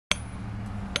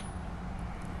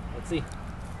see.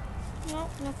 No,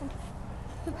 nothing.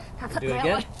 Do it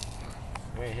again.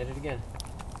 All right, hit it again.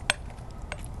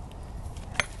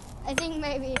 I think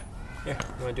maybe. Here,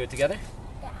 you want to do it together?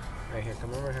 Yeah. All right, here,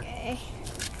 come over here. Okay.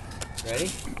 Ready?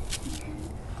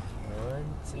 1,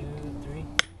 2, 3.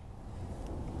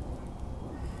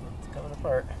 It's coming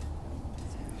apart.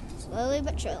 Slowly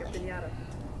but surely. Pinata.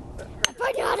 A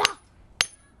pinata!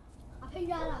 A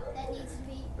pinata that needs to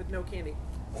be. With no candy.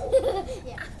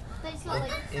 Yeah. But it's not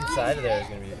like. Inside of there is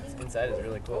going to be, inside is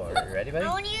really cool. Are you ready, buddy? I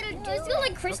want you to do it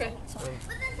like crystal. Okay.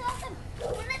 But that's awesome. I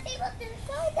want to see what's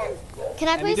inside them. Can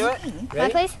I Emmy, please? do it. Can I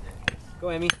Ready? please? Go,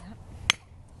 Emmy.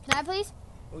 Can I please?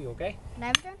 Oh, you okay? Can I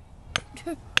have a turn?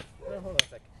 No, hold on a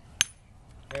sec.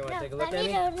 Hey, want to take a look, Emmy?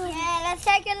 Yeah, let's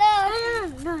take a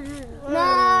look. No.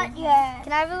 Not yet.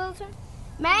 Can I have a little turn?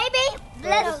 Maybe.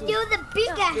 Let's do the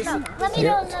bigger. Let me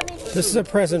know. This is a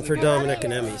present for Dominic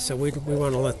and Emmie, so we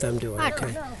want to let them do it,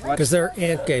 okay? Because their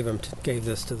aunt gave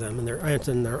this to them, and their aunt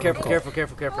and their Careful, uncle.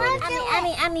 careful.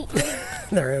 Emmy.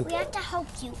 Their aunt. We have to help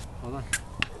you. Hold on.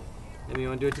 Emmy, you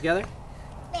want to do it together?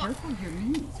 Careful your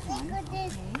knees.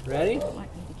 Ready? No,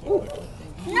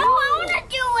 I want to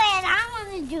do it. I want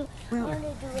to do it.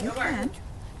 You can't.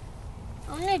 I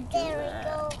want to do it. There we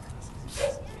go.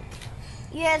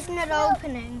 Yeah, it's not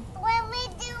opening. When we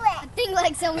do it. I think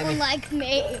like someone like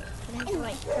me.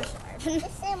 This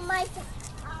is my turn.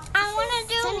 I want to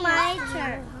do my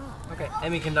turn. Okay,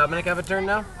 Emmy, can Dominic have a turn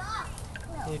now?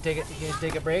 Can you take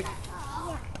a break?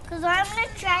 Because I'm going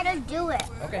to try to do it.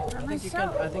 Okay, I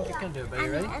think you can do it, buddy.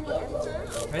 Ready?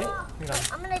 Ready? Here, Dom.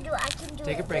 I'm going to do it. I can do it.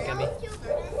 Take a break, Emmy.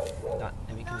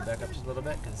 Emmy, can you back up just a little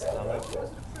bit? Because Dominic is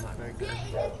not very good.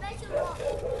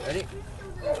 Ready?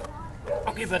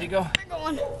 Okay, buddy, go.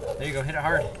 There you go. Hit it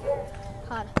hard.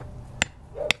 Hard.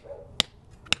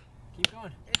 Keep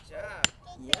going. Good job.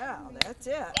 Yeah, that's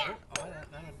it. Oh, I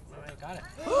got it.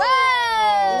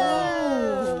 Whoa!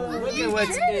 Look at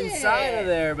what's inside of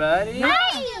there, buddy.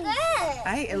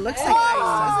 It looks like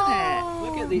ice,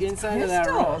 Look at the inside of that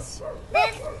roll. Crystals.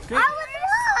 I was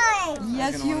right. doesn't it?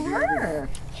 Yes, you were.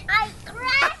 I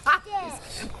cracked it.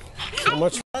 So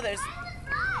much. Oh,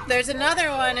 there's another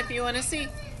one if you want to see.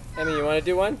 Emmy, you want to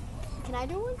do one? Can I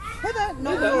do one?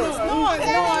 No.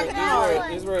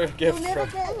 These were a gift from.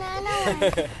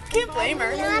 Can't blame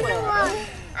her. Another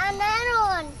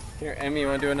one. Here, Emmy, you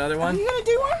want to do another one? You gonna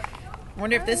do one?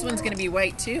 Wonder if this one's gonna be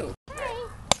white too.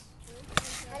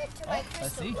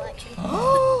 Let's see.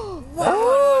 Oh,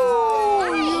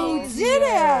 you did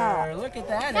it! Look at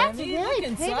that, That's Emmy. really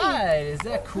Look inside. Is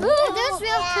that cool? Ooh, there's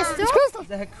real crystals. Is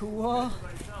that cool?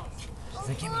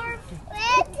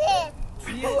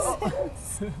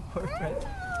 Super pretty.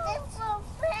 It's so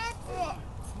pretty.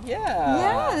 Yeah.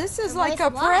 Yeah, this is like a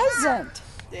present.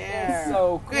 There.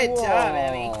 So cool. Good job,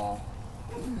 Emmy.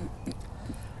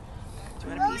 Do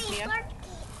you want a piece, Mia?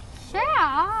 Sure,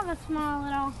 I'll have a small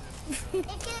little. Okay.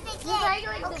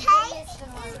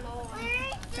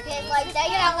 Like they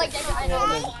can have like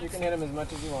You can hit him as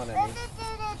much as you want, Emmy.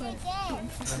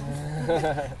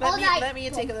 Let me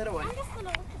take a little one.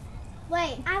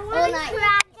 Wait, I want to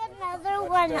crack another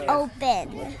one open.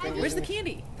 Where's the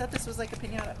candy? I thought this was like a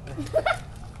pinata.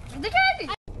 The candy.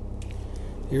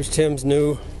 Here's Tim's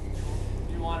new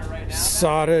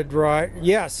sodded right.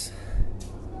 Yes.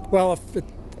 Well, if it,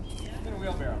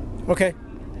 okay.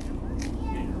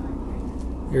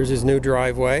 Here's his new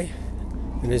driveway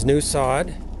and his new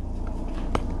sod.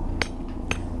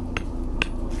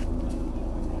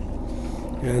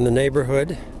 And the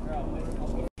neighborhood.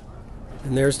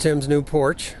 And there's Tim's new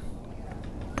porch.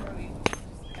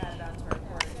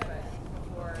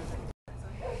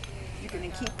 You're gonna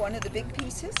keep one of the big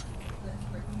pieces?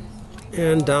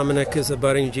 And Dominic is a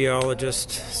budding geologist,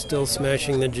 still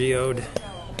smashing the geode.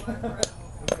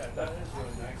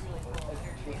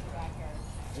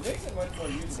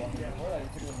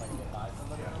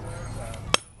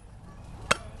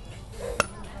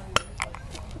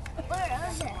 Where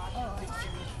is it?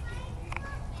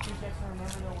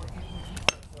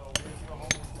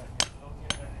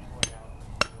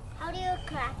 How do you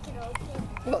crack it open?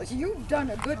 Well, you've done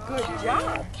a good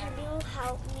job. Can you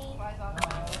help me?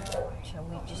 Shall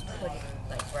we just put it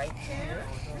like right here?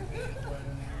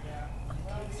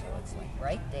 Okay, so it's like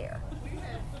right there.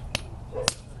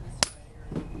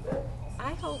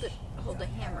 I hold the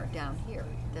hammer down here.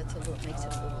 Makes it a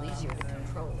little easier to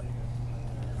control it.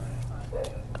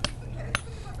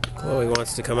 Chloe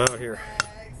wants to come out here.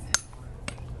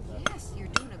 Yes, you're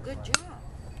doing a good job.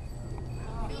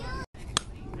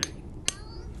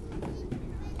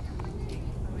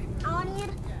 I want you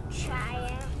to try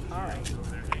it. All right.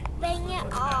 Bang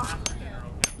it off.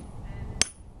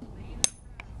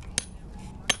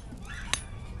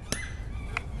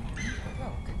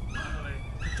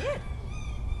 did.